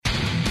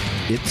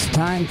It's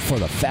time for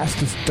the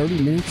fastest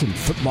 30 minutes in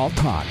football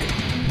talk.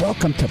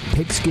 Welcome to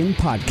Pigskin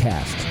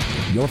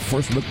Podcast, your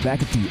first look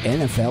back at the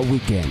NFL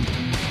weekend.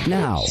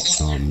 Now,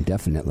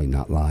 definitely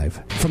not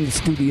live, from the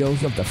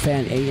studios of the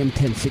Fan AM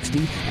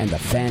 1060 and the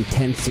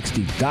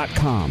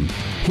Fan1060.com.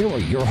 Here are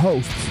your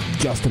hosts,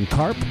 Justin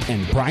Karp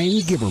and Brian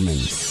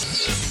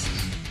Giberman.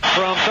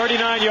 From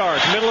 39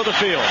 yards, middle of the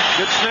field.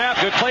 Good snap,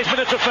 good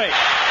placement, it's a fake.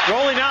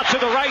 Rolling out to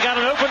the right, got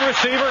an open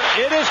receiver.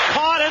 It is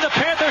caught, and the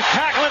Panthers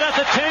tackle it at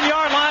the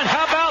 10-yard line.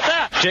 How about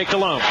that? Jake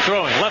Delhomme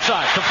throwing, left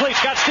side,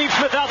 completes, got Steve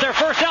Smith out there,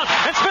 first down,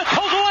 and Smith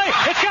pulls away.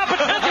 It's got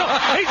potential.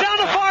 He's down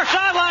the far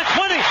sideline,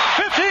 20,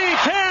 15,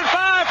 10,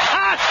 5,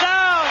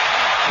 touchdown,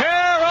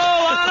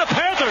 Carolina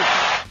Panthers.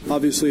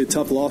 Obviously a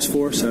tough loss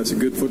for us. That's a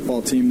good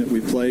football team that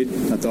we played.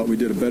 I thought we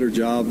did a better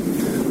job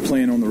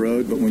playing on the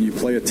road, but when you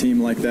play a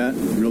team like that,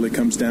 it really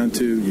comes down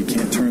to you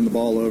can't turn the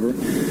ball over,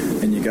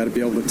 and you got to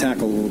be able to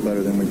tackle a little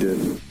better than we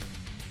did.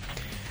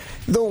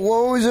 The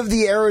woes of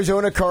the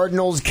Arizona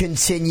Cardinals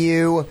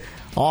continue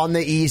on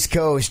the East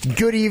Coast.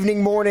 Good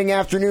evening, morning,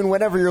 afternoon,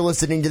 whenever you're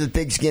listening to the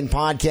Pigskin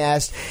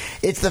Podcast.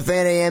 It's the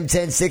Fan AM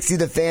 1060,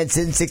 the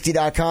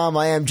Fan1060.com.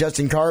 I am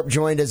Justin Karp,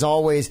 joined as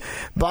always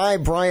by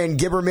Brian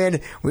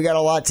Giberman. We got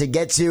a lot to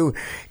get to.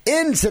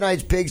 In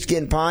tonight's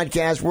Pigskin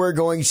Podcast, we're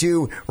going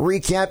to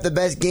recap the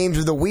best games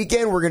of the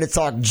weekend. We're going to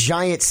talk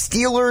Giant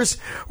Steelers.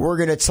 We're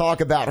going to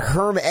talk about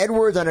Herm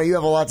Edwards. I know you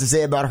have a lot to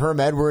say about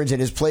Herm Edwards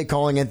and his play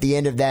calling at the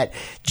end of that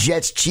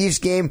Jets-Chiefs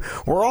game.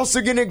 We're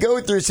also going to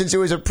go through, since it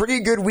was a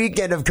pretty good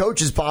weekend of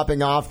coaches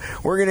popping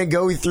off, we're going to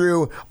go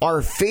through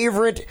our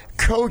favorite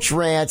coach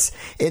rants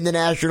in the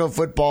National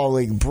Football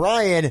League.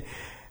 Brian,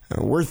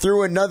 we're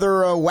through another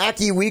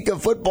wacky week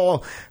of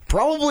football.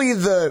 Probably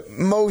the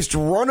most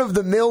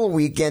run-of-the-mill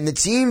weekend. The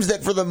teams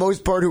that, for the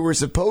most part, who were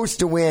supposed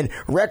to win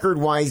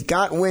record-wise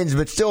got wins,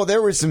 but still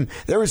there was some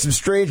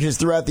strangeness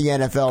throughout the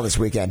NFL this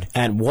weekend.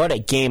 And what a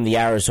game the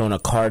Arizona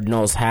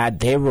Cardinals had.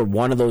 They were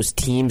one of those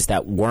teams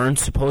that weren't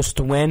supposed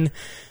to win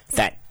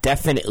that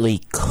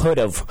definitely could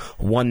have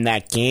won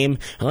that game.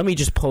 And let me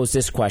just pose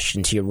this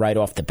question to you right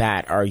off the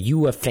bat. Are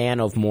you a fan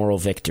of moral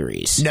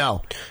victories?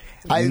 No.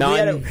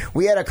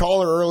 We had a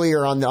caller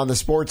earlier on the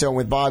Sports Zone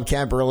with Bob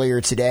Kemp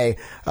earlier today,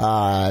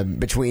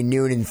 between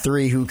noon and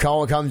 3, who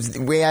comes.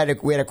 We had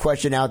a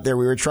question out there.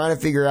 We were trying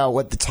to figure out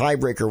what the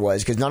tiebreaker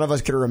was because none of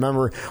us could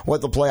remember what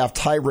the playoff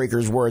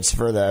tiebreakers were. It's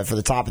for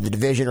the top of the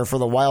division or for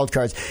the wild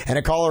cards. And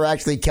a caller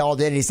actually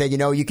called in and he said,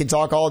 you can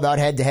talk all about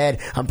head to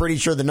head. I'm pretty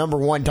sure the number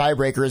one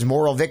tiebreaker is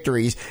moral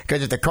victories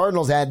because if the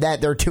Cardinals had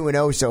that, they're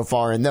 2-0 so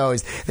far in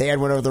those. They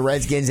had one over the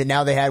Redskins and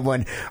now they had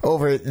one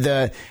over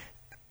the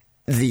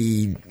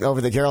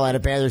Carolina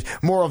Panthers.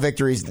 Moral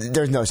victories,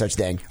 there's no such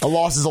thing. A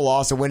loss is a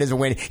loss, a win is a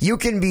win. You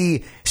can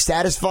be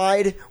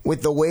satisfied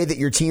with the way that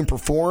your team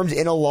performs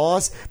in a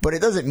loss, but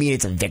it doesn't mean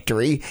it's a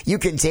victory. You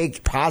can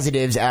take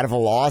positives out of a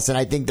loss, and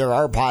I think there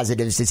are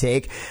positives to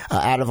take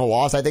out of a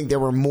loss. I think there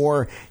were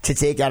more to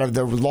take out of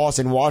the loss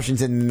in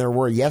Washington than there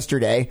were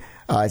yesterday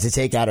to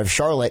take out of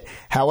Charlotte.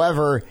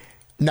 However,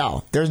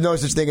 no, there's no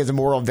such thing as a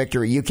moral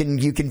victory. You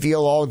can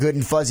feel all good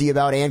and fuzzy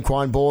about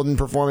Anquan Bolden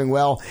performing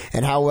well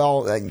and how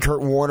well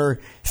Kurt Warner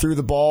threw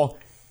the ball,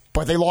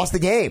 but they lost the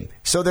game.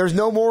 So there's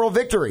no moral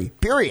victory,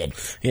 period.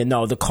 Yeah,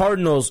 no, the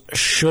Cardinals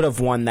should have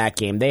won that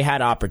game. They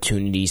had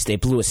opportunities. They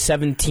blew a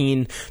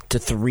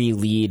 17-3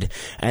 lead.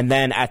 And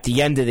then at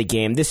the end of the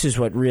game, this is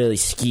what really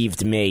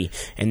skeeved me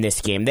in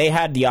this game. They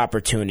had the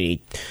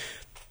opportunity.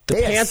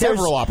 They had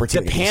several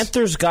opportunities. The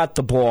Panthers got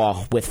the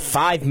ball with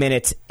 5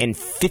 minutes and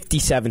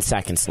 57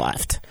 seconds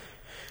left.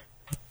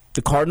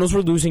 The Cardinals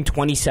were losing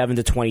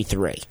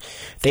 27-23.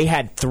 They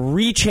had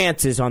 3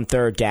 chances on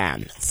third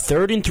down.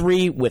 3rd and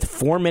 3 with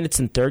 4 minutes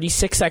and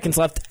 36 seconds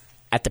left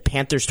at the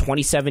Panthers'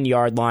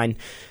 27-yard line.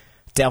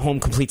 Delhomme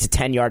completes a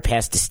 10-yard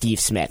pass to Steve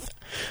Smith.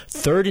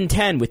 3rd and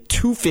 10 with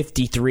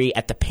 2:53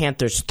 at the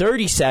Panthers'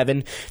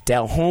 37.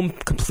 Delhomme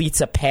completes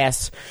a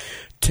pass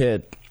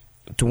to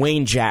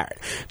Dwayne Jarrett.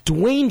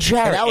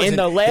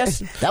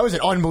 That was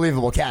an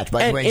unbelievable catch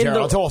by Dwayne Jarrett.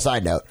 That's a whole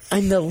side note.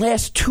 In the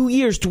last 2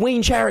 years,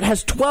 Dwayne Jarrett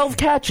has 12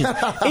 catches.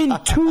 In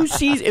 2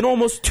 seasons,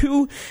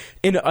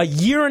 in a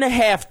year and a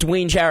half,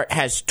 Dwayne Jarrett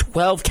has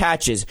 12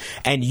 catches,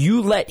 and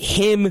you let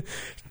him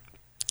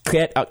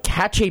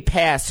catch a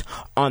pass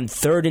on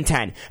 3rd and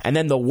 10. And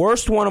then the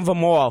worst one of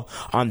them all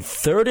on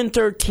 3rd and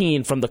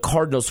 13 from the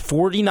Cardinals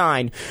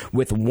 49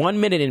 with 1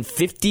 minute and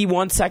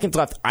 51 seconds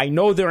left. I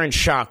know they're in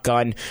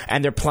shotgun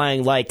and they're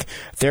playing like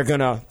they're going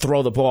to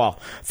throw the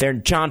ball.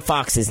 John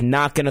Fox is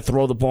not going to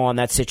throw the ball in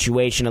that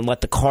situation and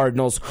let the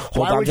Cardinals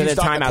hold on to their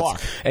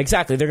timeouts.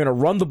 Exactly. They're going to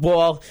run the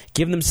ball,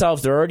 give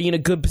themselves, they're already in a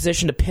good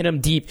position to pin them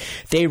deep.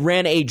 They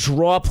ran a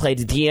draw play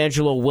to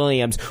D'Angelo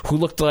Williams, who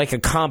looked like a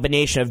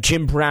combination of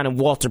Jim Brown and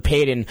Walter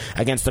Payton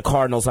against the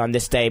Cardinals on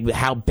this day,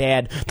 how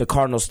bad the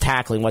Cardinals'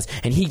 tackling was.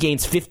 And he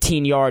gains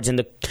 15 yards, and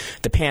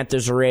the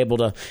Panthers are able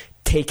to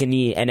take a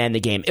knee and end the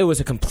game. It was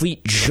a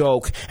complete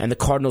joke, and the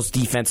Cardinals'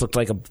 defense looked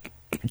like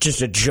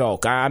just a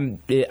joke. I'm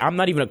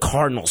not even a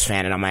Cardinals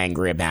fan, and I'm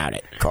angry about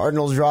it.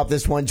 Cardinals dropped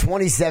this one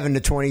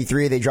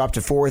 27-23. They dropped to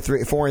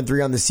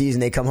 4-3 on the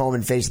season. They come home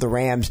and face the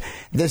Rams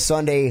this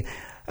Sunday.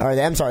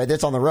 I'm sorry,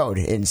 that's on the road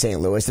in St.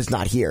 Louis. It's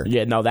not here.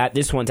 Yeah, no,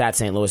 this one's at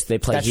St. Louis. They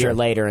play That's here true.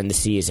 later in the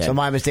season. So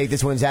my mistake.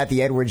 This one's at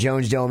the Edward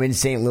Jones Dome in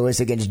St. Louis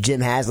against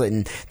Jim Haslett,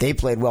 and they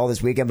played well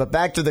this weekend. But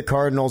back to the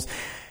Cardinals.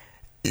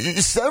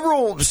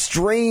 Several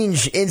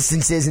strange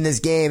instances in this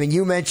game, and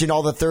you mentioned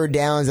all the third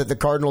downs that the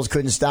Cardinals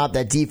couldn't stop.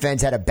 That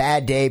defense had a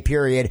bad day,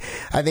 period.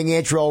 I think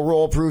Antrell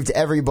Roll proved to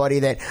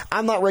everybody that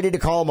I'm not ready to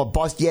call him a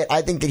bust yet.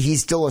 I think that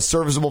he's still a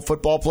serviceable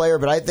football player,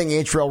 but I think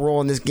Antrell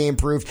Roll in this game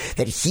proved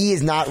that he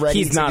is not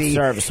ready to be. He's not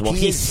serviceable.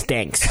 He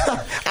stinks.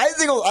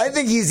 I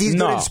think he's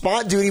good in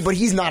spot duty, but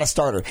he's not a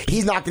starter.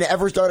 He's not going to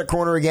ever start at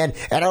corner again,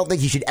 and I don't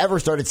think he should ever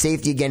start at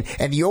safety again.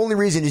 And the only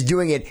reason he's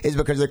doing it is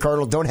because the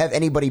Cardinals don't have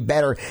anybody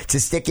better to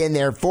stick in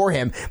there for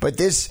him. But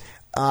this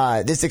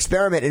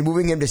experiment in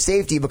moving him to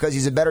safety because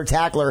he's a better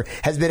tackler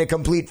has been a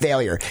complete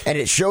failure, and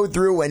it showed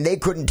through when they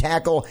couldn't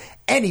tackle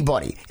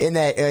anybody on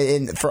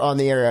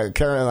the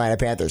Carolina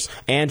Panthers.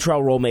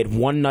 Antrell Roll made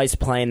one nice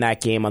play in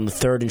that game on the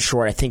 3rd and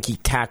short. I think he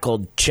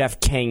tackled Jeff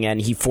King, and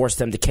he forced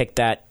them to kick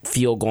that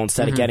field goal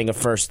instead of getting a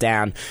first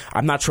down.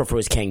 I'm not sure if it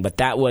was King, but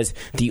that was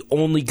the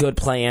only good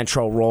play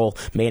Antrell Roll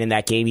made in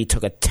that game. He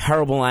took a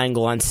terrible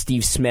angle on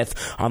Steve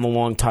Smith on the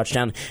long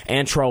touchdown.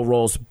 Antrell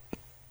Roll's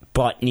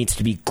butt needs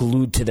to be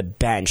glued to the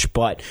bench.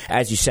 But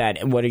as you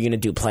said, what are you going to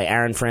do? Play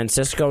Aaron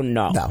Francisco?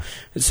 No.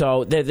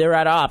 So they're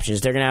out of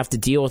options. They're going to have to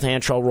deal with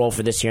Antrell Roll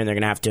for this year, and they're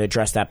going to have to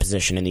address that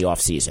position in the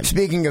offseason.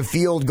 Speaking of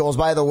field goals,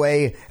 by the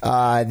way,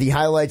 the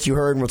highlights you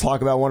heard, and we'll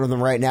talk about one of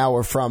them right now,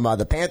 were from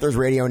the Panthers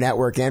radio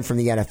network and from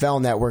the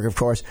NFL network, of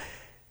course.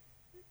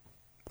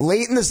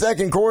 Late in the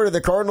second quarter,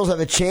 the Cardinals have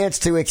a chance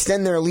to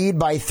extend their lead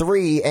by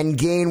 3 and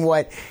gain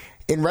what,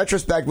 in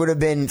retrospect, would have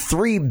been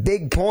 3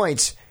 big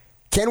points.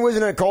 Ken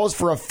Wisner calls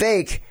for a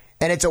fake,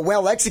 and it's a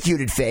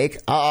well-executed fake.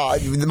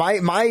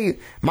 My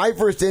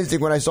first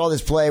instinct when I saw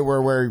this play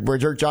where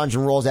Dirk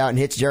Johnson rolls out and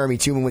hits Jeremy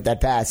Tooman with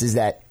that pass is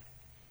that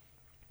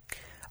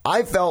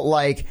I felt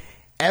like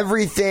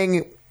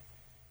everything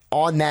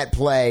on that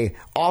play,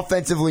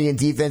 offensively and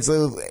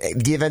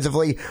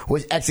defensively,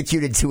 was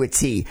executed to a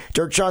T.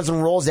 Dirk Johnson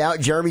rolls out,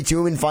 Jeremy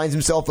Tooman finds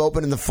himself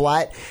open in the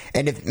flat,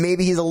 and if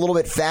maybe he's a little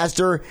bit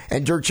faster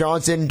and Dirk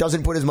Johnson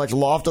doesn't put as much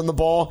loft on the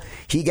ball,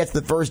 he gets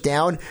the first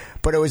down.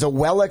 But it was a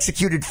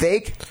well-executed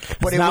fake,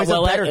 but it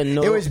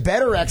was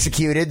better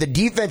executed. The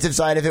defensive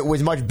side of it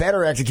was much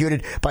better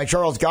executed by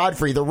Charles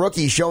Godfrey, the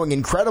rookie, showing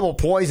incredible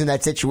poise in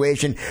that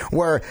situation,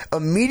 where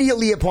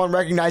immediately upon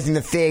recognizing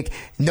the fake,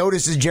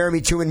 notices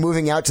Jeremy Tooman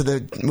moving out to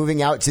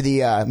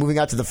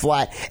the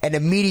flat, and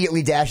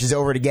immediately dashes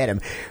over to get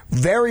him.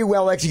 Very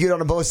well executed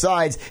on both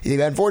sides.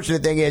 The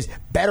unfortunate thing is,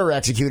 better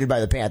executed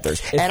by the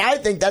Panthers, and I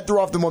think that threw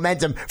off the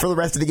momentum for the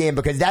rest of the game,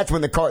 because that's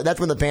when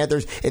the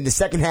Panthers in the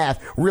second half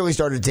really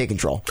started to take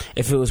control.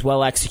 If it was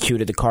well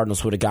executed, the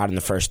Cardinals would have gotten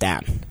the first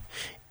down.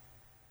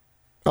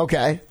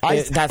 Okay, I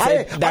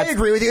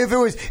agree with you. If it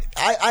was,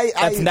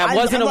 that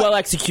wasn't a well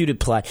executed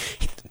play.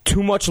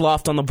 Too much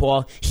loft on the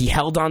ball. He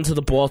held onto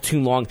the ball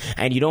too long,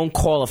 and you don't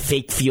call a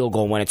fake field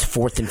goal when it's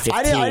 4th and 15.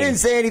 I didn't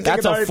say anything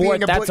about it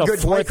being a good play call.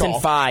 That's a 4th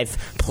and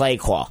 5 play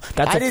call.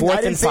 That's a 4th and 5.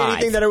 I didn't say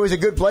anything that it was a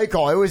good play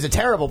call. It was a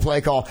terrible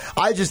play call.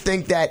 I just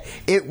think that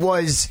it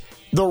was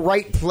the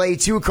right play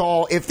to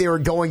call if they were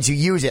going to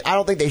use it. I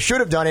don't think they should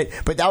have done it,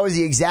 but that was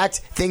the exact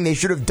thing they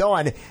should have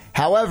done.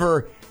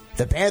 However,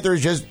 the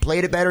Panthers just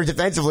played it better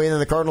defensively, and then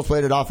the Cardinals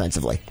played it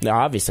offensively. No,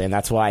 obviously, and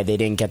that's why they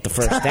didn't get the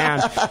first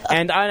down.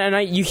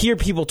 You hear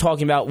people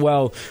talking about,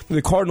 well,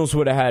 the Cardinals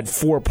would have had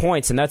 4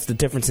 points, and that's the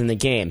difference in the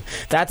game.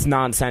 That's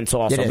nonsense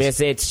also, because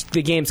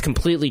the game's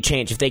completely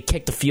changed. If they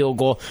kick the field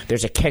goal,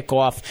 there's a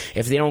kickoff.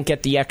 If they don't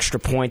get the extra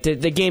point,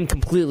 the game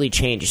completely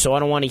changes. So I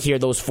don't want to hear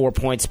those 4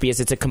 points, because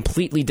it's a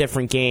completely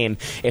different game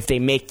if they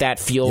make that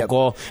field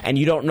goal, and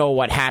you don't know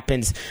what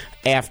happens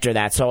after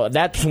that. So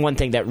that's one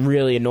thing that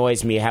really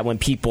annoys me, when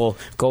people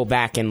go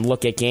back and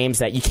look at games,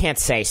 that you can't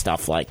say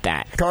stuff like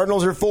that.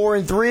 Cardinals are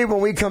 4-3.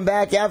 When we come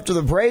back after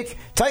the break,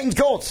 Titans,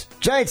 Colts,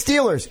 Giants,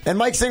 Steelers, and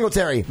Mike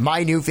Singletary,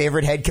 my new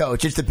favorite head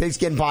coach. It's the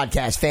Pigskin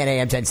Podcast, Fan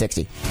AM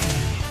 1060.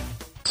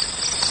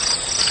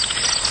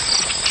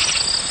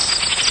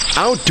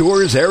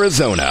 Outdoors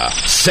Arizona,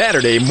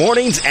 Saturday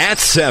mornings at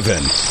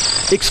 7.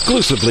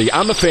 Exclusively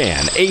on the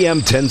Fan, AM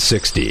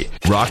 1060.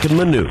 Rockin'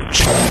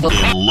 Manooch.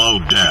 Low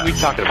down. What are we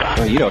talking about?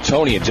 Well,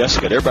 Tony and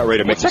Jessica, they're about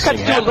ready to make this thing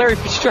happen. What's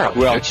that got to do with Larry Fitzgerald?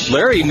 Well,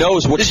 Larry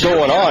knows what's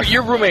going on.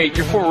 Your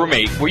former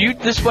roommate, were you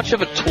this much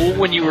of a tool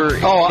when you were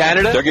in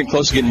Canada? They're getting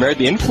close to getting married.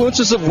 The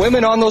influences of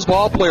women on those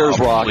ball players,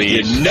 Rock.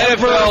 You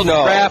never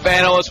know. Crap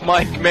analyst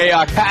Mike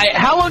Mayock.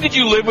 How long did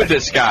you live with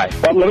this guy?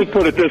 Well, let me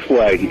put it this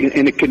way.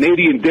 In the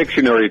Canadian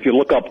dictionary, if you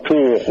look up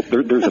tool,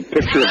 there's a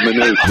picture of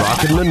Manooch.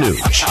 Rockin'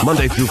 Manooch,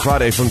 Monday through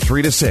Friday from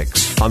 3 to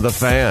 6 on the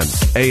Fan,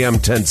 AM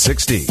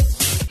 1060.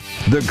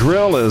 The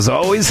grill is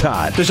always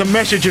hot. There's a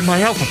message in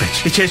my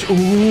alphabet. It says,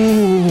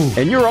 ooh.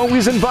 And you're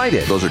always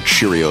invited. Those are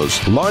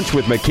Cheerios. Lunch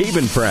with McCabe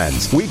and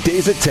Friends.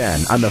 Weekdays at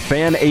 10 on the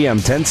Fan AM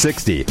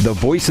 1060. The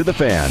voice of the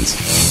fans.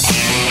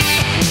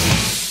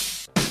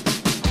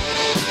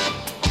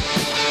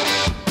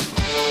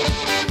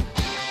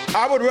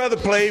 I would rather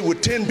play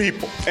with 10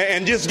 people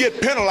and just get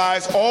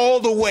penalized all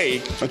the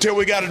way until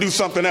we got to do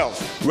something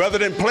else, rather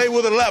than play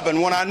with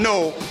 11 when I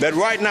know that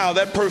right now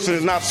that person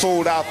is not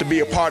sold out to be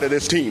a part of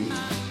this team.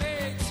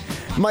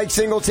 Mike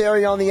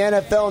Singletary on the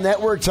NFL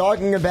Network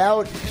talking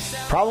about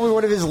probably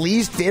one of his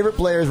least favorite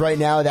players right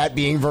now, that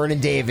being Vernon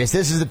Davis.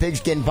 This is the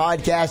Pigskin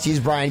Podcast. He's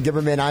Brian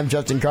Gibberman. I'm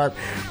Justin Karp,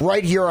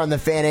 right here on the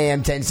Fan AM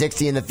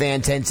 1060 and the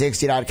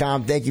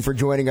Fan1060.com. Thank you for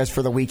joining us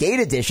for the Week 8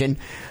 edition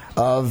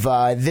of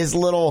this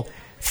little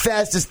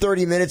fastest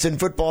 30 minutes in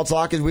football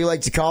talk, as we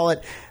like to call it.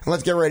 And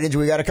let's get right into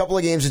it. We got a couple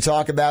of games to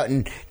talk about,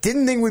 and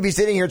didn't think we'd be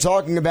sitting here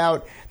talking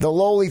about the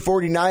lowly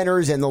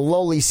 49ers and the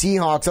lowly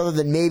Seahawks, other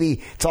than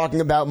maybe talking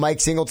about Mike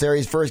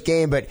Singletary's first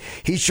game, but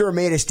he sure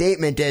made a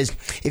statement as,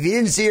 if you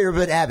didn't see it,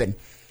 what happened.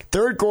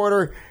 Third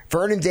quarter,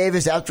 Vernon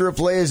Davis, after a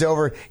play is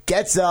over,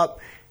 gets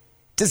up,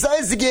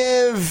 decides to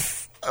give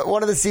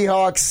one of the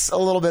Seahawks a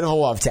little bit of a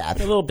love tap. A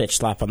little bitch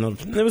slap on them.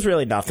 It was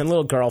really nothing. A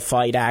little girl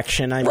fight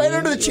action. Right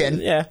under the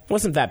chin. Yeah,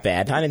 wasn't that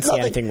bad. I didn't see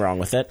anything wrong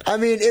with it. I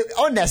mean,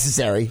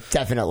 unnecessary,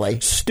 definitely.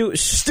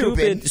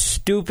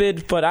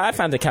 Stupid, but I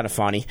found it kind of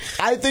funny.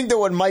 I think that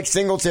what Mike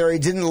Singletary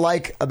didn't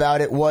like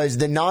about it was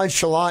the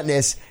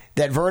nonchalantness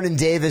that Vernon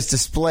Davis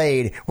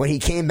displayed when he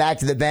came back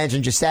to the bench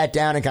and just sat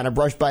down and kind of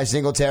brushed by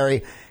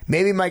Singletary.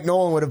 Maybe Mike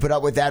Nolan would have put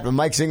up with that, but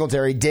Mike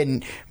Singletary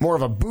didn't. More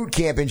of a boot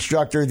camp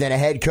instructor than a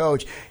head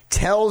coach.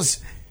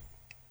 Tells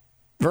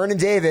Vernon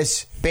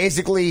Davis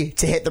basically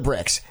to hit the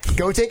bricks.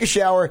 Go take a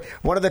shower.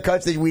 One of the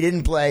cuts that we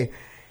didn't play,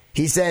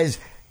 he says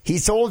he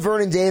told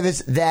Vernon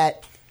Davis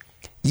that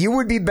you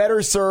would be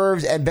better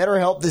served and better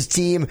help this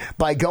team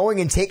by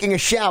going and taking a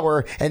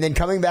shower and then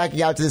coming back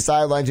out to the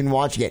sidelines and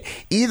watching it.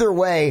 Either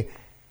way,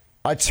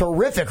 a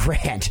terrific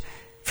rant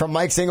from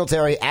Mike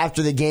Singletary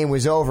after the game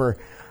was over.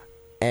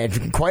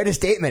 And quite a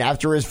statement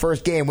after his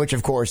first game, which,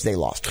 of course, they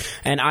lost.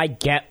 And I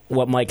get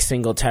what Mike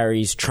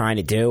Singletary's trying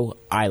to do.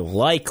 I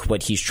like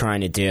what he's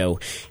trying to do.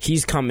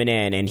 He's coming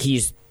in, and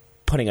he's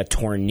putting a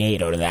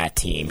tornado to that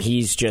team.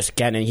 He's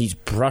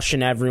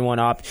brushing everyone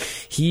up.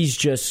 He's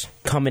just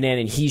coming in,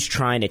 and he's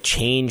trying to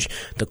change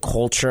the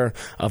culture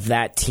of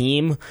that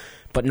team.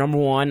 But number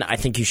one, I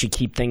think you should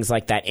keep things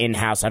like that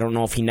in-house. I don't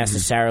know if he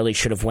necessarily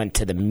should have went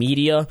to the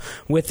media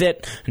with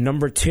it.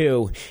 Number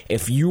two,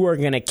 if you are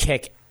going to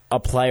kick a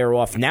player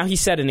off. Now he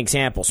set an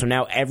example. So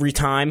now every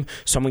time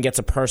someone gets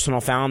a personal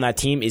foul on that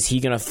team, is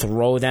he going to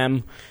throw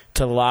them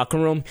to the locker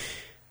room?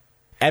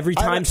 Every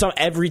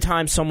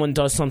time someone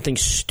does something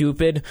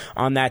stupid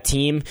on that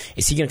team,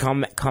 is he going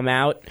to come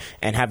out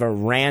and have a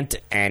rant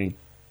and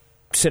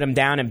sit him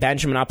down and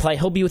bench him and not play?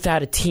 He'll be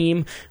without a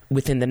team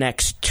within the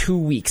next 2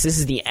 weeks. This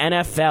is the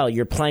NFL.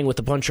 You're playing with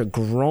a bunch of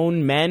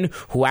grown men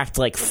who act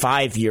like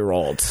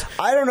 5-year-olds.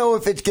 I don't know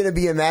if it's going to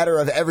be a matter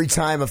of every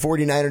time a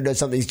 49er does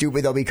something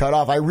stupid, they'll be cut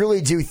off. I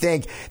really do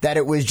think that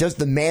it was just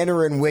the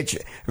manner in which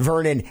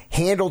Vernon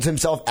handled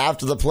himself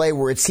after the play,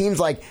 where it seems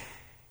like,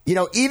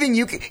 even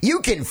you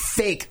can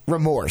fake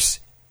remorse.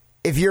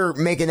 If you're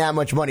making that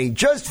much money,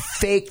 just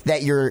fake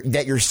that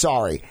you're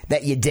sorry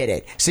that you did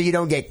it, so you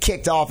don't get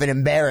kicked off and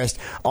embarrassed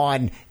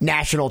on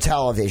national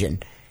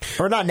television,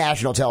 or not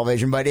national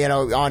television, but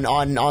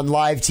on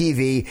live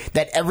TV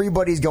that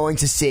everybody's going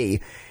to see.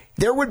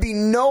 There would be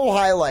no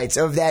highlights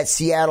of that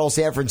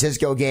Seattle-San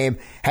Francisco game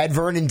had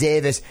Vernon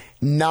Davis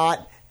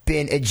not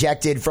been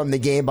ejected from the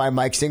game by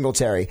Mike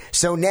Singletary.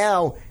 So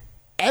now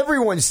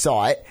everyone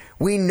saw it.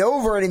 We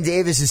know Vernon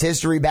Davis'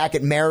 history back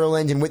at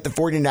Maryland and with the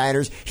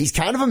 49ers. He's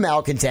kind of a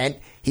malcontent.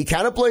 He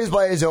kind of plays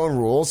by his own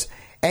rules,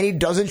 and he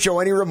doesn't show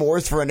any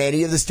remorse for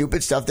any of the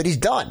stupid stuff that he's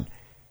done.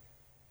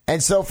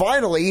 And so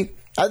finally,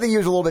 I think he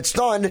was a little bit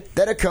stunned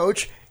that a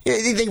coach,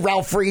 you think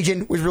Ralph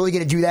Friedgen was really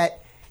going to do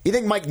that? You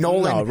think Mike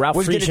Nolan was going to do that? Ralph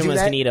Friedgen was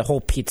going to eat a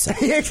whole pizza.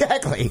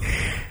 Exactly.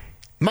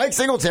 Mike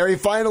Singletary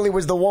finally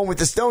was the one with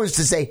the stones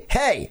to say,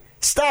 hey,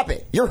 stop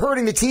it. You're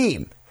hurting the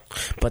team.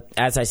 But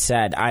as I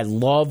said, I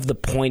love the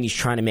point he's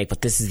trying to make,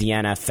 but this is the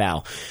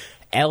NFL.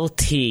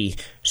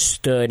 LT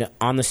stood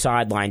on the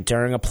sideline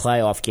during a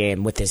playoff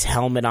game with his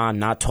helmet on,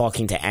 not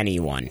talking to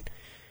anyone.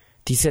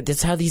 He said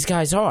that's how these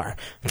guys are.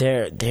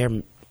 They're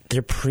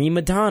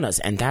prima donnas,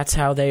 and that's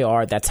how they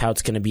are. That's how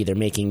it's going to be. They're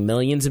making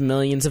millions and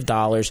millions of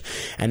dollars,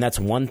 and that's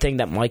one thing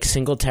that Mike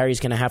Singletary is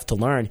going to have to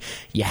learn.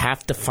 You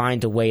have to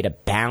find a way to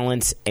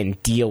balance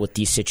and deal with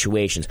these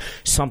situations.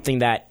 Something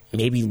that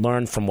maybe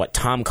learn from what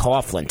Tom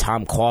Coughlin.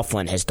 Tom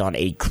Coughlin has done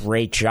a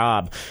great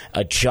job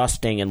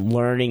adjusting and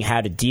learning how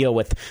to deal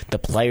with the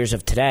players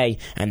of today,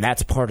 and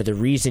that's part of the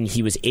reason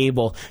he was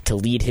able to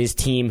lead his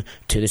team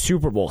to the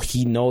Super Bowl.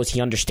 He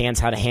understands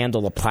how to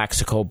handle the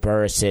Plaxico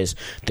Burresses,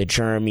 the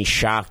Jeremy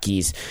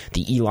Shockeys,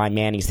 the Eli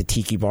Mannings, the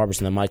Tiki Barbers,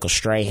 and the Michael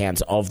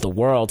Strahans of the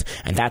world,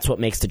 and that's what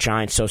makes the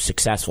Giants so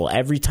successful.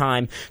 Every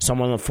time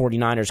someone on the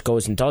 49ers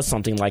goes and does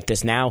something like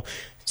this, now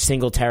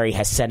Singletary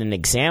has set an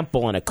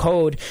example and a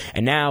code,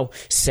 and now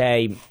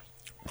say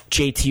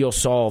JT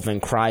O'Sullivan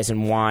cries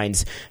and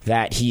whines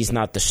that he's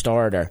not the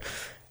starter.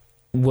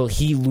 Will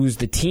he lose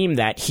the team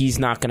that he's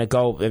not going to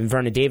go? And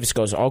Vernon Davis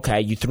goes,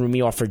 okay, you threw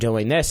me off for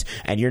doing this,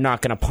 and you're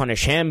not going to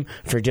punish him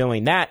for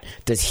doing that.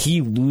 Does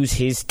he lose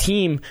his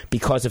team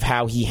because of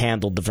how he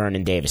handled the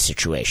Vernon Davis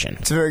situation?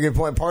 It's a very good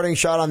point. Parting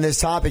shot on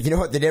this topic. You know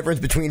what the difference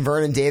between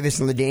Vernon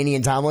Davis and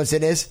LaDainian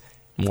Tomlinson is?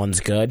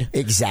 One's good.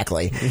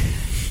 Exactly.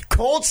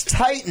 Colts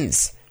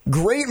Titans.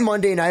 Great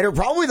Monday nighter,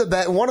 probably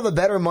one of the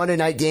better Monday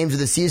night games of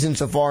the season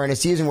so far, in a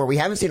season where we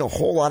haven't seen a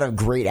whole lot of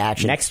great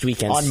action. Next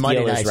weekend, on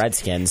Monday nights.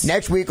 Redskins.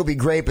 Next week will be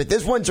great, but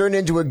this one turned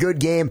into a good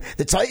game.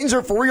 The Titans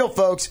are for real,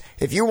 folks.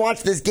 If you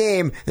watch this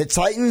game, the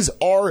Titans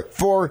are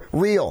for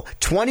real.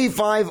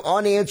 25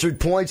 unanswered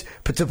points,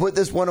 but to put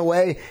this one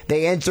away,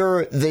 they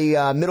enter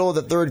the middle of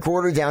the third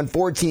quarter down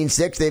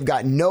 14-6. They've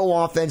got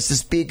no offense to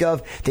speak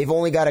of. They've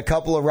only got a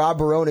couple of Rob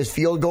Barona's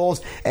field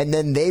goals, and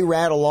then they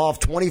rattle off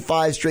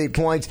 25 straight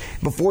points.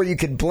 Before you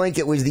could blink,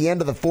 it was the end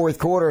of the fourth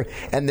quarter,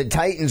 and the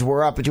Titans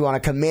were up on a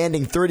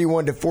commanding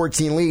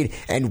 31-14 lead.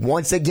 And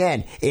once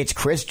again, it's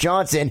Chris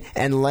Johnson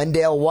and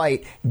Lendale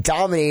White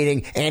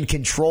dominating and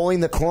controlling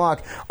the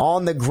clock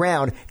on the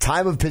ground.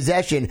 Time of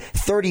possession,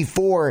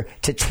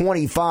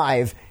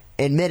 34-25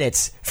 in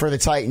minutes for the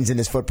Titans in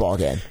this football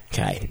game.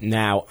 Okay,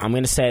 now I'm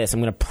going to say this.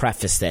 I'm going to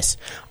preface this.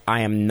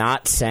 I am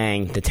not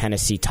saying the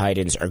Tennessee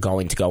Titans are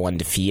going to go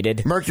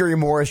undefeated. Mercury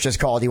Morris just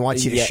called. He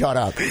wants you to shut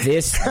up.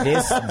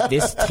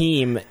 This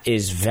team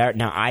is very...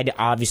 Now, I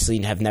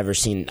obviously have never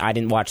seen... I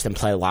didn't watch them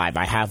play live.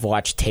 I have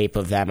watched tape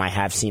of them. I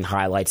have seen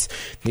highlights.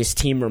 This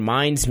team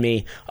reminds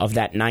me of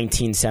that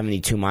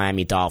 1972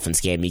 Miami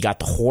Dolphins game. You got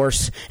the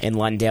horse in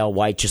Lendale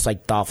White, just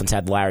like Dolphins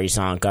had Larry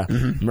Zonka.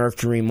 Mm-hmm.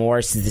 Mercury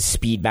Morris is the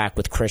speed back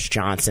with Chris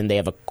Johnson. They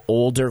have an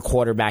older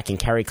quarterback in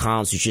Kerry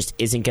Collins who just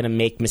isn't going to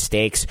make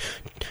mistakes,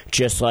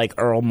 just like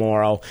Earl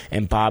Morrow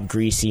and Bob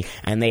Greasy,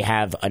 and they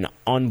have an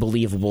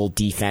unbelievable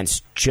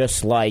defense,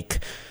 just like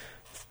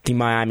the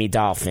Miami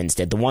Dolphins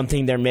did. The one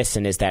thing they're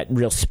missing is that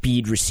real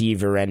speed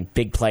receiver and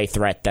big play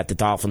threat that the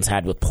Dolphins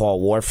had with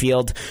Paul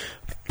Warfield.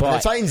 But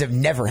the Titans have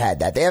never had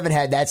that. They haven't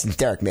had that since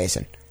Derek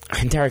Mason.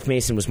 And Derek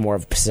Mason was more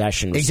of a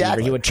possession receiver.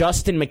 Exactly.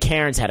 Justin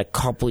McCarron's had a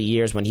couple of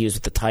years when he was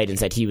with the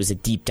Titans that he was a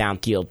deep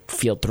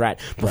downfield threat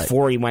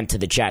before he went to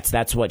the Jets.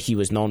 That's what he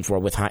was known for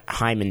with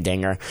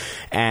Heimendinger.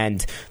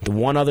 And the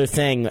one other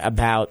thing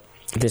about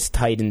this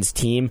Titans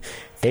team,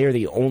 they are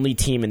the only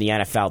team in the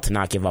NFL to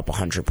not give up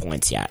 100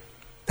 points yet.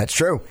 That's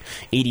true.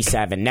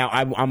 87. Now,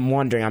 I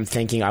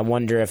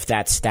wonder if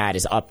that stat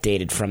is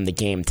updated from the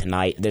game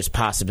tonight. There's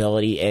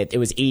possibility. It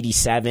was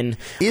 87.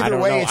 I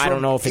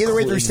don't know if either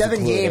way, through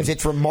 7 games,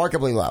 it's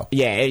remarkably low.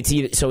 Yeah,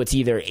 it's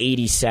either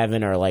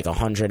 87 or like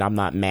 100. I'm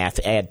not math.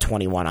 Add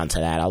 21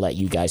 onto that. I'll let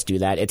you guys do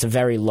that. It's a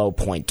very low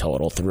point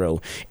total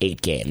through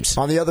 8 games.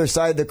 On the other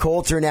side, the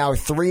Colts are now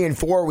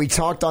 3-4. We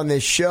talked on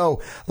this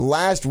show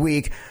last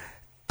week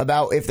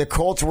about if the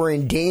Colts were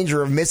in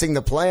danger of missing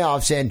the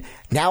playoffs, and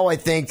now I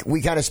think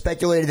we kind of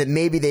speculated that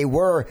maybe they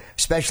were,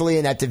 especially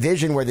in that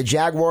division where the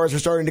Jaguars are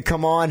starting to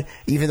come on,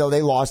 even though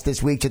they lost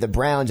this week to the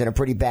Browns in a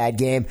pretty bad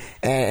game,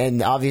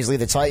 and obviously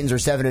the Titans are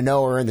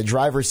 7-0, are in the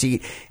driver's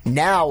seat.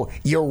 Now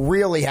you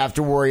really have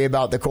to worry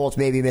about the Colts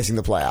maybe missing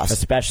the playoffs.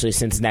 Especially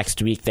since next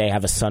week they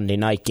have a Sunday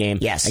night game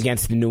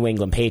against the New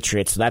England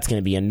Patriots, so that's going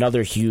to be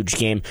another huge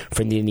game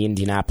for the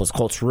Indianapolis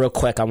Colts. Real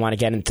quick, I want to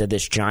get into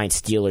this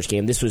Giants-Steelers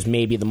game. This was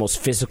maybe the most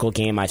physical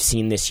game I've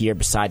seen this year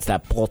besides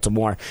that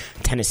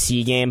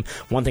Baltimore-Tennessee game.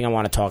 One thing I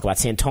want to talk about,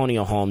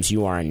 Santonio Holmes,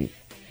 I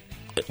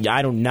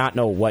do not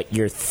know what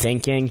you're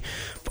thinking.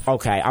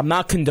 Okay, I'm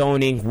not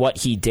condoning what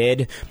he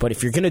did, but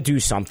if you're going to do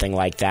something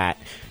like that,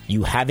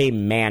 you have a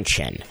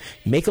mansion.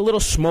 Make a little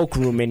smoke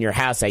room in your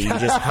house that you can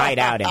just hide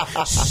out in.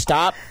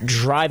 Stop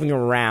driving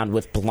around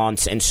with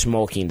blunts and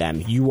smoking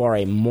them. You are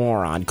a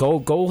moron.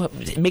 Go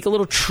make a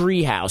little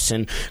tree house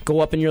and go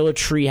up in your little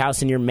tree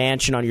house in your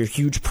mansion on your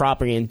huge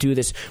property and do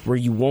this where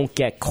you won't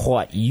get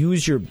caught.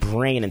 Use your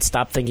brain and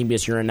stop thinking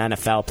because you're an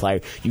NFL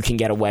player you can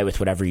get away with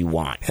whatever you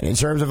want. And in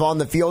terms of on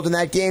the field in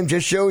that game,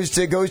 just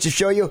goes to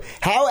show you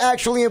how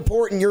actually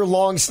important your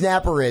long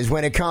snapper is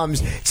when it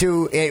comes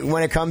to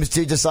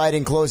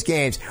deciding close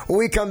games. When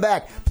we come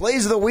back,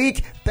 plays of the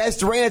week,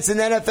 best rants in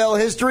NFL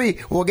history.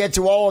 We'll get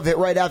to all of it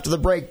right after the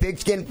break.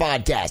 Pigskin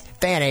Podcast,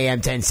 Fan AM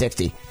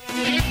 1060.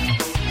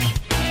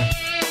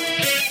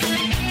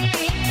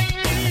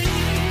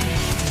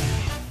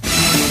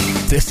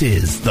 This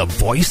is the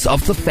voice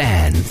of the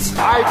fans.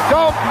 I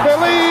don't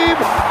believe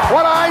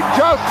what I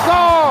just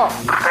saw.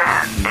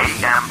 Fan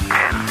AM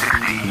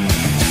 1060.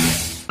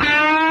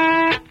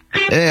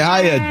 Hey, how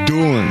you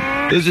doing?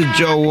 This is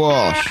Joe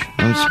Walsh.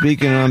 I'm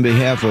speaking on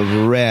behalf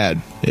of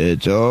Rad.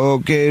 It's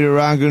okay to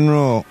rock and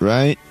roll,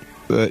 right?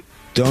 But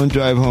don't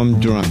drive home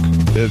drunk.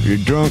 If you're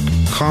drunk,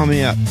 call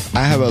me up.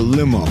 I have a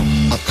limo.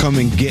 I'll come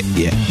and get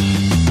you.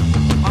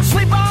 I'll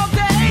sleep all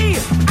day,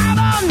 out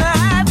all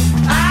night.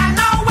 I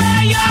know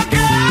where you're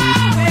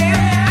going.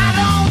 I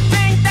don't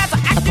think that's a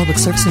public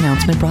service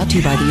announcement brought to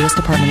you by the U.S.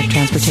 Department of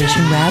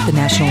Transportation, RAD, the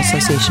National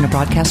Association of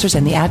Broadcasters,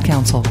 and the Ad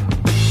Council.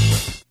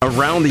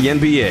 Around the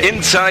NBA.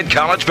 Inside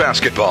college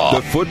basketball.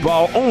 The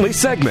football-only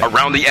segment.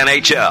 Around the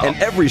NHL. And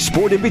every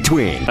sport in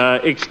between.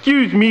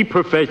 Excuse me,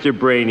 Professor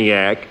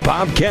Brainiac.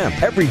 Bob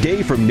Kemp, every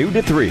day from noon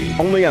to 3.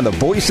 Only on the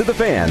Voice of the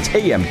Fans,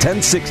 AM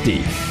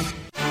 1060.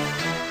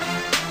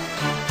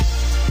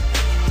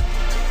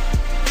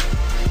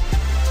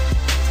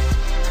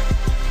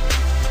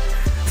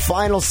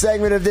 Final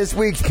segment of this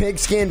week's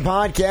Pigskin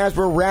podcast.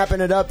 We're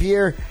wrapping it up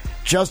here.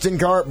 Justin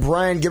Gart,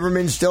 Brian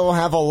Giberman still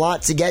have a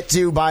lot to get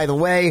to, by the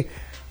way.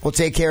 We'll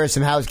take care of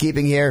some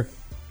housekeeping here.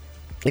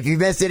 If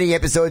you've missed any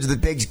episodes of the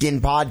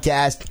Pigskin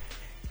podcast,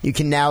 you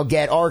can now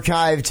get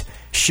archived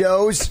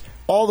shows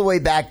all the way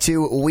back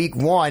to week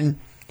 1.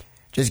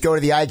 Just go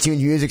to the iTunes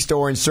Music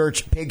Store and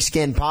search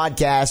Pigskin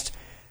Podcast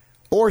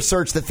or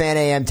search the Fan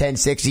AM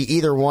 1060.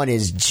 Either one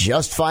is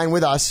just fine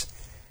with us.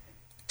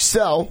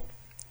 So,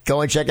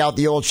 go and check out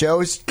the old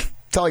shows.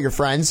 Tell your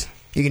friends.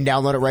 You can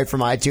download it right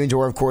from iTunes,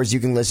 or, of course, you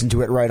can listen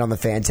to it right on the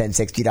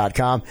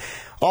fan1060.com.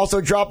 Also,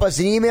 drop us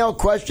an email,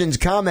 questions,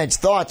 comments,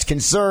 thoughts,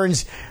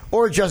 concerns,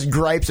 or just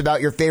gripes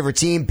about your favorite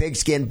team,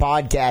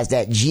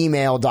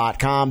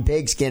 pigskinpodcast@gmail.com,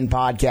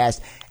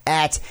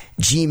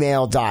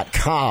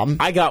 pigskinpodcast@gmail.com.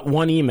 I got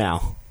one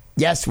email.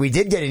 Yes, we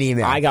did get an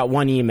email. I got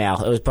one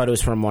email, but it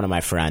was from one of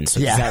my friends. So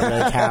yeah. Does that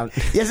really count?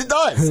 Yes, it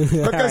does.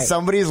 Because right.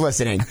 Somebody's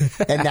listening,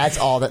 and that's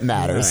all that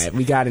matters. All right,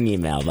 we got an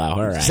email, though.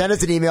 All right. Send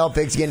us an email,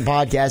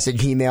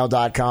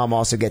 pigskinpodcast@gmail.com.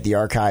 Also get the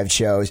archived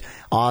shows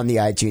on the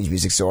iTunes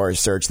Music Store.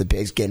 Search the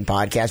Pigskin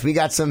Podcast. We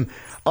got some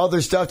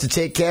other stuff to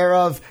take care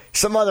of.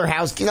 Some other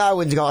I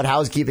wouldn't call it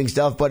housekeeping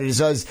stuff, but it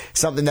is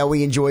something that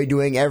we enjoy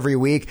doing every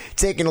week.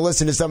 Taking a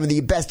listen to some of the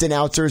best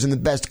announcers and the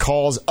best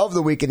calls of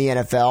the week in the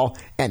NFL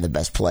and the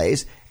best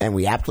plays. And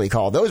we aptly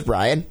call those,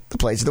 Brian, the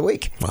plays of the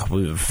week. Well,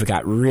 we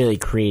got really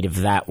creative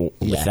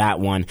with that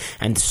one.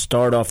 And to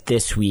start off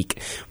this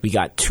week, we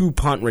got 2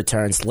 punt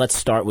returns. Let's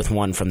start with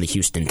one from the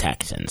Houston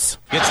Texans.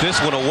 Gets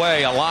this one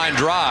away, a line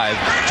drive.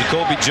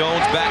 Jacoby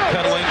Jones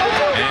backpedaling,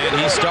 and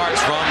he starts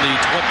from the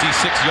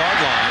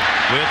 26-yard line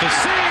with a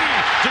seam.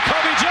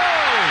 Jacoby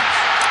Jones!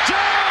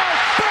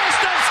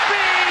 Burst of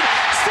speed!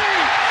 See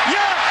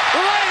ya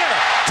later!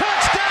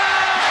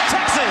 Touchdown,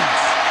 Texans!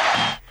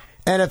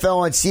 NFL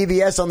on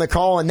CBS on the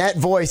call, and that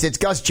voice, it's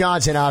Gus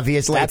Johnson,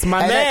 obviously. That's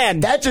my man.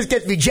 That just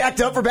gets me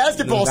jacked up for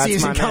basketball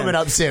season coming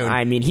up soon.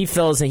 I mean, he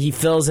fills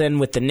in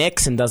with the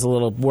Knicks and does a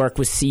little work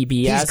with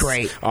CBS. He's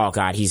great. Oh,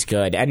 God, he's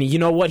good. And you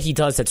know what he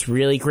does that's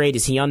really great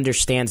is he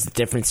understands the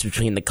difference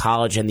between the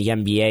college and the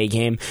NBA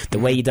game. The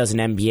way he does an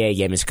NBA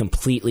game is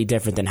completely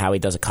different than how he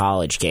does a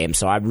college game.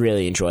 So I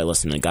really enjoy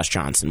listening to Gus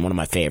Johnson, one of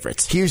my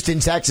favorites. Houston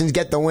Texans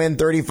get the win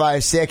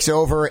 35-6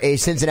 over a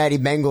Cincinnati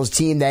Bengals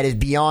team that is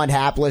beyond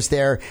hapless.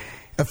 They're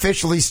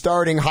officially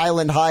starting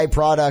Highland High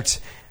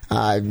product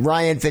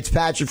Ryan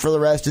Fitzpatrick for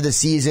the rest of the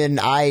season.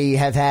 I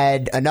have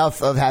had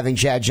enough of having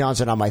Chad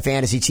Johnson on my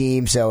fantasy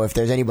team, so if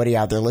there's anybody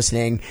out there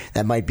listening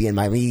that might be in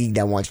my league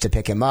that wants to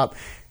pick him up,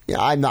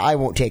 I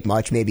won't take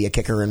much, maybe a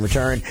kicker in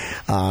return.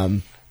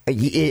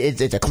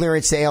 It's a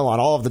clearance sale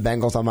on all of the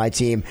Bengals on my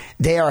team.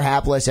 They are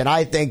hapless, and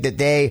I think that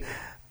they,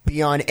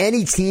 beyond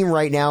any team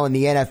right now in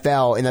the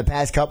NFL, in the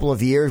past couple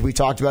of years, we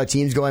talked about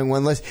teams going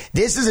winless.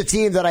 This is a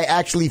team that I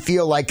actually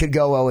feel like could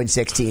go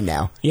 0-16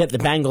 now. Yet the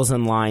Bengals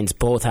and Lions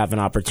both have an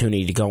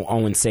opportunity to go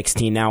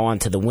 0-16. Now on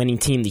to the winning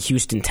team, the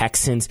Houston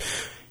Texans.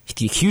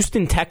 The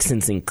Houston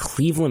Texans and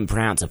Cleveland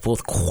Browns have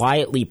both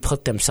quietly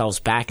put themselves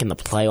back in the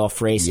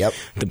playoff race. Yep.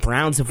 The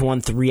Browns have won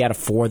 3 out of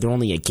 4. They're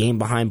only a game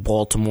behind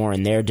Baltimore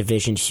in their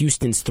division.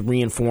 Houston's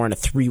 3-4 in a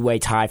 3-way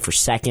tie for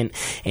second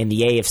in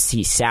the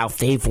AFC South.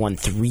 They've won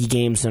 3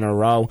 games in a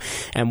row.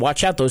 And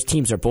watch out, those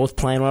teams are both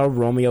playing well.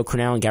 Romeo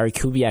Crennel and Gary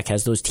Kubiak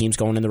has those teams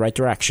going in the right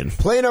direction.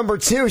 Play number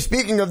 2,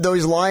 speaking of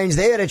those Lions,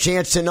 they had a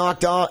chance to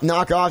knock off,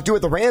 do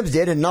what the Rams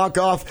did, and knock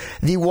off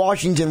the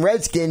Washington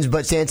Redskins,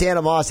 but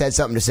Santana Moss had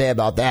something to say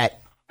about that.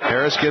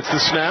 Harris gets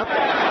the snap,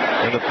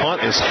 and the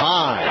punt is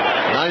high.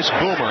 Nice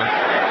boomer.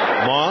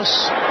 Moss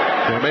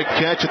going to make the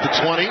catch at the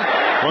 20.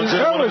 Runs in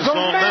one of his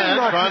own men,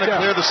 trying to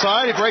clear the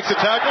side. He breaks the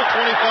tackle,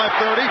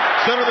 25-30.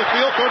 Center of the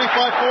field,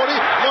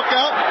 35-40. Look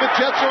out, the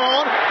Jets are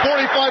on.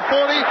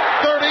 45-40,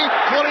 30,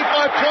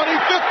 25-20,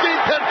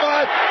 15-10-5.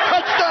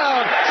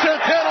 Touchdown,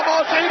 Santana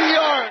Moss, 80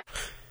 yards.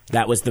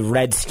 That was the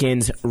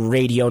Redskins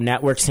radio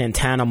network.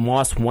 Santana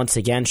Moss once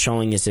again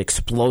showing his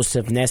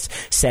explosiveness,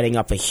 setting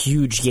up a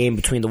huge game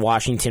between the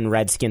Washington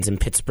Redskins and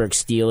Pittsburgh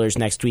Steelers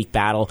next week,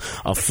 battle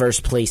of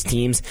first-place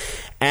teams.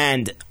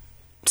 And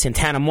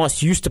Santana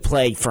Moss used to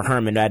play for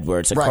Herman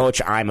Edwards, a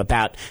coach I'm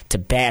about to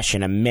bash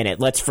in a minute.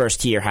 Let's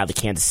first hear how the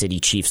Kansas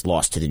City Chiefs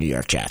lost to the New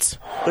York Jets.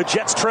 The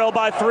Jets trail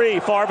by 3.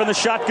 Favre in the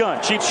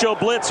shotgun. Chiefs show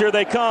blitz. Here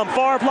they come.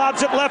 Favre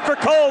lobs it left for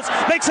Coles.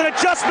 Makes an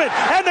adjustment.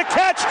 And the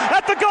catch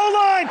at the goal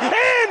line.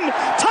 In!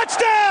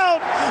 Touchdown!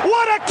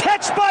 What a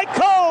catch by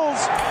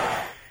Coles!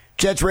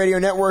 Jets Radio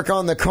Network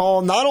on the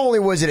call. Not only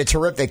was it a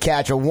terrific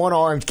catch, a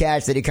one-armed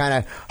catch that he kind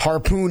of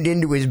harpooned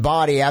into his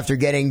body after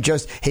getting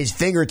just his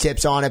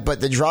fingertips on it, but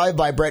the drive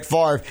by Brett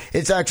Favre,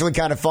 it's actually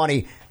kind of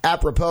funny,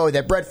 apropos,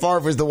 that Brett Favre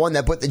was the one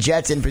that put the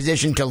Jets in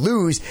position to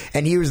lose,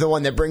 and he was the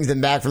one that brings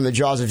them back from the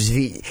jaws of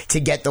defeat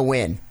to get the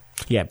win.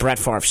 Yeah, Brett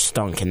Favre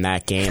stunk in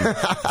that game.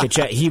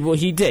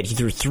 He did. He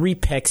threw 3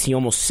 picks. He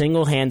almost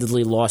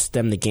single-handedly lost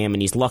them the game,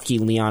 and he's lucky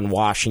Leon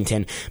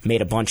Washington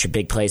made a bunch of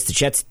big plays. The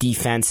Jets'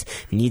 defense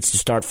needs to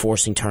start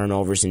forcing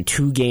turnovers. In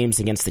 2 games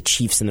against the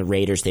Chiefs and the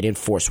Raiders, they didn't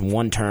force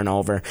 1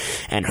 turnover,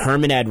 and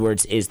Herman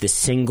Edwards is the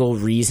single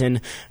reason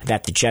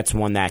that the Jets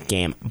won that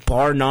game.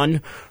 Bar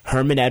none,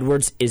 Herman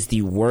Edwards is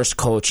the worst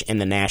coach in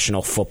the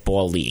National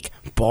Football League.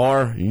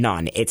 Bar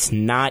none. It's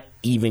not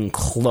even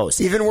close.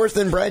 Even worse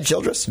than Brad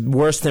Childress?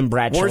 Worse than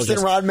Brad Childress. Worse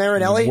than Rod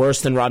Marinelli? Worse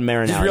than Rod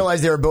Marinelli. Just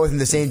realized they were both in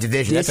the same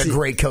division. That's a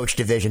great coach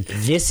division.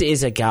 This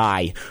is a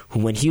guy who,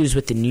 when he was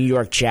with the New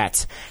York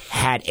Jets,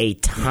 had a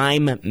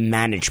time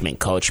management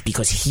coach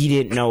because he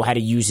didn't know how to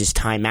use his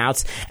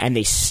timeouts, and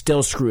they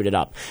still screwed it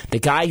up. The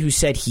guy who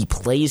said he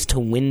plays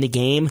to win the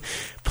game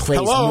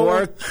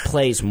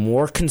plays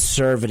more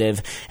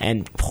conservative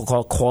and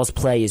calls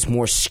plays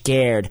more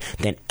scared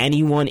than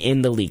anyone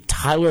in the league.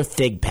 Tyler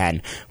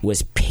Thigpen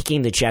was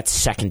picking the Jets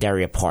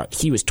secondary apart.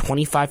 He was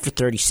 25 for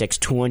 36,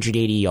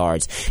 280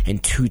 yards,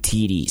 and 2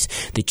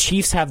 TDs. The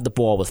Chiefs have the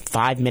ball with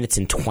 5 minutes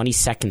and 20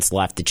 seconds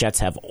left. The Jets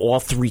have all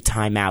 3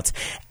 timeouts,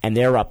 and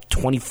they're up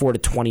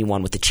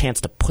 24-21 with the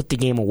chance to put the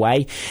game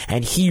away,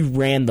 and he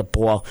ran the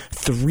ball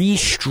 3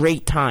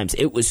 straight times.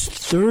 It was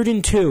 3rd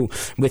and 2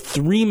 with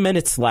 3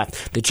 minutes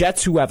left. The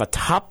Jets, who have a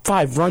top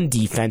 5 run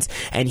defense,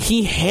 and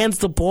he hands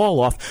the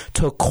ball off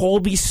to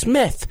Colby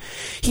Smith.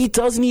 He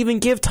doesn't even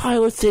give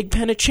Tyler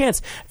Thigpen a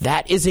chance.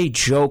 That is a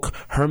joke.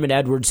 Herman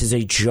Edwards is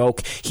a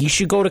joke. He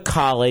should go to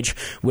college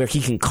where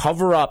he can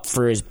cover up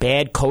for his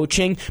bad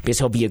coaching because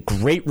he'll be a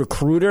great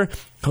recruiter.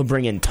 He'll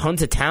bring in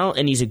tons of talent,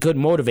 and he's a good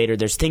motivator.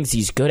 There's things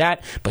he's good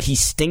at, but he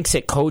stinks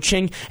at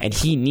coaching, and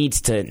he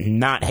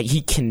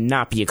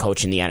cannot be a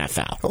coach in the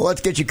NFL. Well,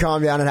 let's get you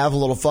calmed down and have a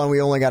little fun.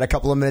 We only got a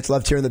couple of minutes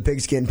left here in the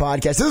Pigskin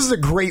Podcast. This is a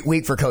great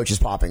week for coaches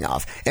popping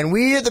off. And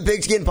we at the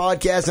Pigskin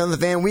Podcast and the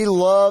Fan, we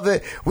love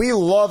it. We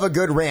love a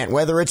good rant,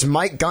 whether it's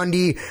Mike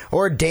Gundy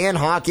or Dan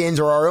Hawkins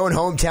or our own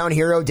hometown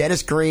hero,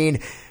 Dennis Green.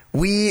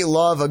 We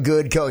love a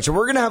good coach. So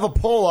we're going to have a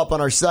poll up on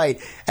our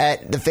site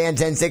at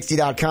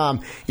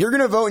thefan1060.com. You're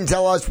going to vote and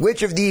tell us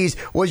which of these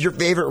was your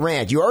favorite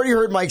rant. You already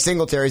heard Mike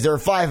Singletary's. There are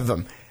 5 of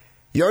them.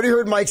 You already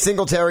heard Mike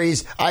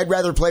Singletary's, I'd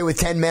rather play with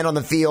 10 men on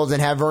the field than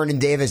have Vernon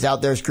Davis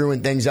out there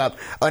screwing things up.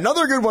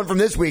 Another good one from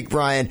this week,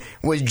 Brian,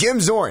 was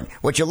Jim Zorn.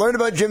 What you learned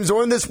about Jim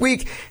Zorn this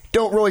week,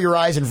 don't roll your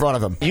eyes in front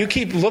of him. You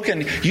keep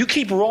looking, you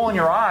keep rolling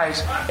your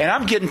eyes, and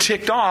I'm getting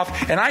ticked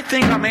off, and I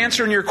think I'm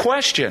answering your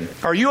question.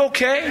 Are you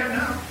okay?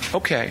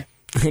 Okay.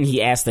 And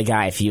he asked the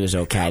guy if he was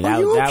okay.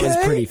 That was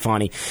pretty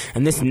funny.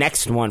 And this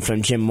next one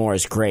from Jim Moore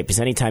is great, because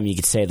anytime you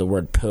could say the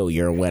word poo,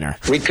 you're a winner.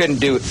 We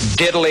couldn't do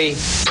diddly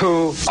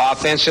poo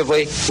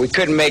offensively. We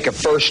couldn't make a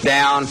first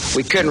down.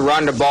 We couldn't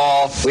run the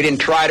ball. We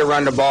didn't try to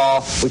run the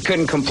ball. We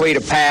couldn't complete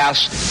a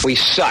pass. We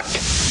sucked.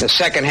 The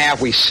second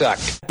half, we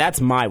sucked. That's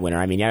my winner.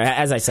 I mean,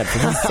 as I said,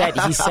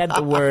 he said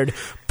the word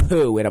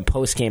poo in a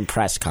post-game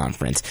press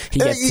conference. He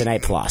gets an A+.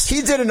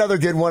 He did another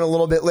good one a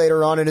little bit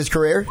later on in his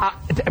career.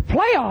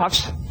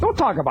 Playoffs? Don't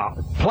talk about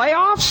it.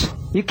 Playoffs?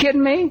 You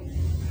kidding me?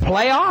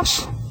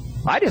 Playoffs?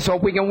 I just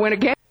hope we can win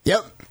again.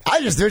 Yep.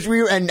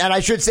 And I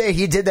should say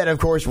he did that, of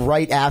course,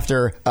 right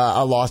after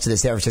a loss to the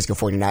San Francisco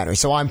 49ers.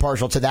 So I'm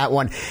partial to that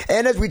one.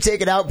 And as we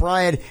take it out,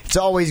 Brian, it's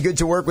always good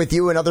to work with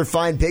you. Another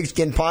fine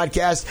Pigskin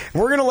podcast.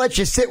 We're going to let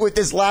you sit with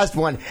this last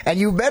one, and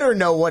you better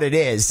know what it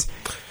is,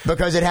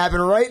 because it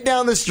happened right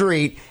down the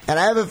street, and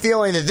I have a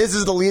feeling that this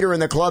is the leader in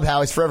the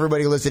clubhouse for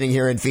everybody listening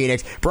here in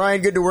Phoenix.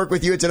 Brian, good to work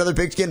with you. It's another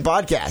Pigskin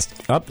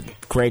podcast.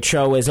 Great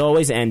show as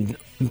always, and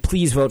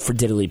please vote for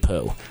Diddly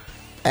Poo.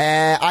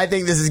 I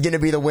think this is going to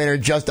be the winner,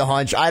 just a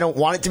hunch. I don't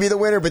want it to be the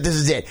winner, but this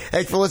is it.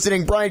 Thanks for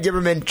listening. Brian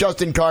Gibberman,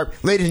 Justin Karp,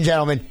 ladies and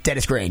gentlemen,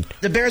 Dennis Green.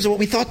 The Bears are what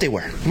we thought they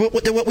were.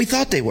 They're what we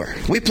thought they were.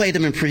 We played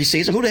them in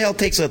preseason. Who the hell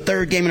takes a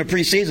third game in the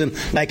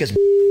preseason like it's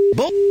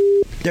bull?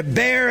 The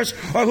Bears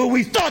are who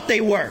we thought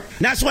they were. And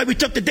that's why we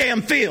took the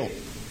damn field.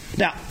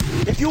 Now,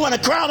 if you want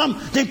to crown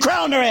them, then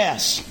crown their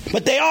ass.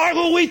 But they are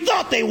who we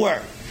thought they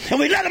were. And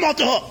we let them off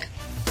the hook.